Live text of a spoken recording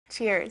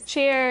Cheers.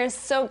 Cheers.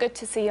 So good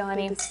to see you,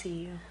 honey. Good to see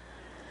you.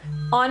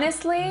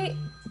 Honestly,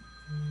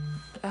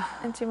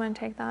 and do you want to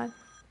take that?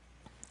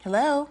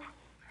 Hello.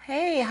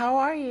 Hey, how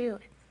are you?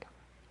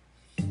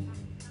 If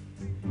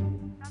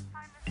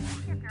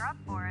you're up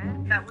for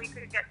it, that we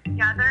could get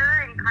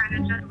together and kind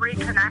of just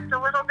reconnect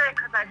a little bit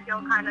because I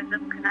feel kind of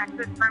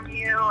disconnected from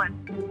you.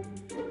 And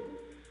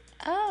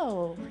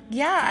Oh,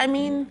 yeah, I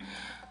mean,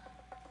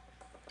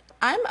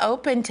 I'm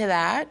open to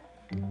that.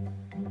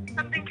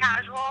 something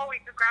casual, we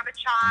could grab a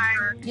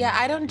chai. Yeah,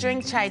 I don't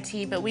drink chai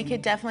tea, but we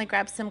could definitely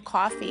grab some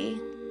coffee.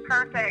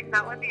 Perfect,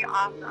 that would be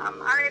awesome. All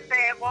right,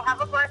 babe, well, have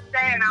a blessed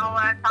day, and I'll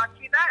talk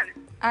to you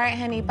then. All right,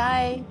 honey,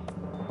 bye.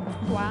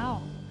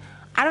 Wow.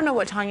 I don't know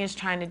what Tanya's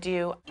trying to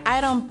do.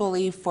 I don't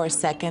believe for a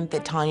second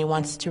that Tanya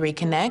wants to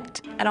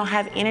reconnect. I don't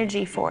have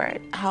energy for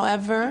it.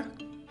 However,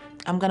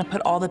 I'm gonna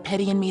put all the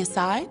petty in me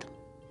aside,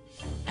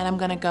 and I'm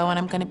gonna go and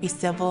I'm gonna be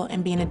civil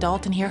and be an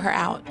adult and hear her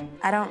out.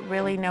 I don't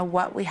really know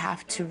what we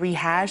have to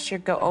rehash or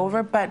go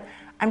over, but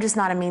I'm just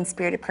not a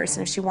mean-spirited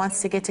person. If she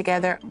wants to get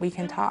together, we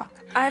can talk.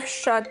 I've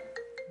shut.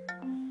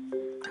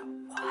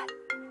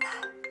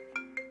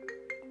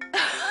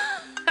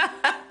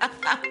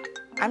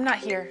 I'm not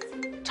here.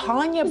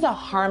 Tanya is a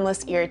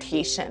harmless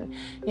irritation.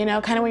 You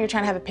know, kind of when you're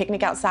trying to have a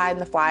picnic outside and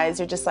the flies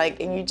are just like,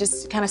 and you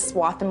just kind of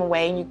swat them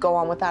away and you go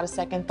on without a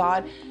second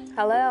thought.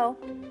 Hello.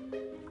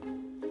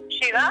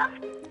 Shiva?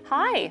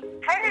 Hi.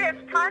 Hey,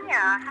 it's Tanya.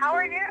 How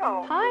are you?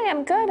 Hi,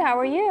 I'm good. How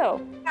are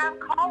you? I'm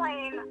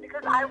calling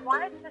because I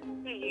wanted to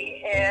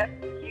see if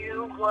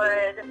you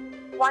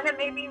would want to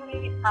maybe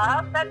meet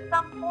up at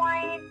some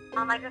point.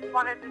 I just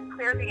wanted to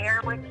clear the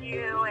air with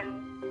you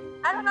and,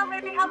 I don't know,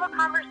 maybe have a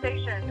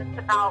conversation just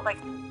about,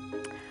 like,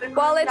 the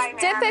Well, group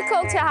it's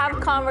difficult to dynamic. have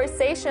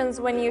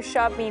conversations when you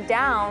shut me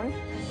down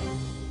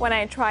when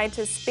I try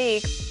to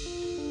speak.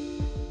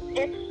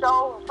 It's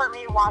so, for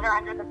me, water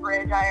under the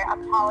bridge. I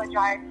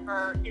apologize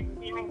for it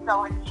seeming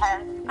so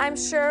intense. I'm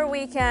sure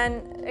we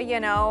can,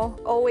 you know,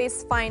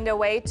 always find a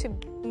way to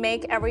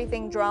make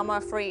everything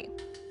drama-free.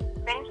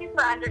 Thank you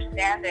for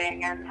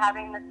understanding and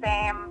having the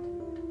same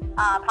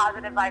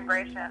positive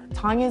vibration.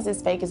 Tanya's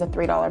as fake as a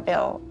 $3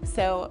 bill.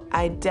 So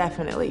I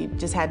definitely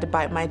just had to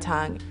bite my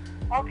tongue.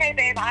 Okay,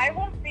 babe, I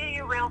will see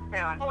you real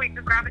soon. We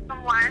could grab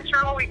some lunch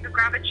or we could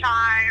grab a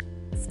chai.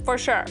 For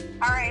sure.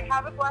 All right,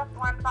 have a blessed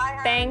one. Bye,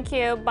 honey. Thank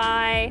you.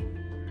 Bye.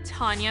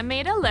 Tanya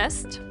made a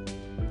list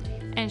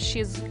and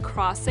she's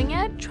crossing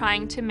it,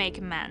 trying to make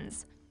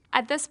amends.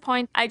 At this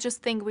point, I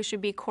just think we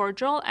should be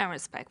cordial and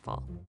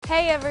respectful.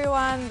 Hey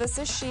everyone, this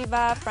is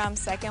Shiva from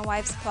Second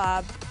Wives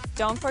Club.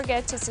 Don't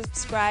forget to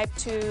subscribe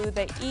to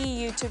the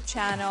YouTube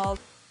channel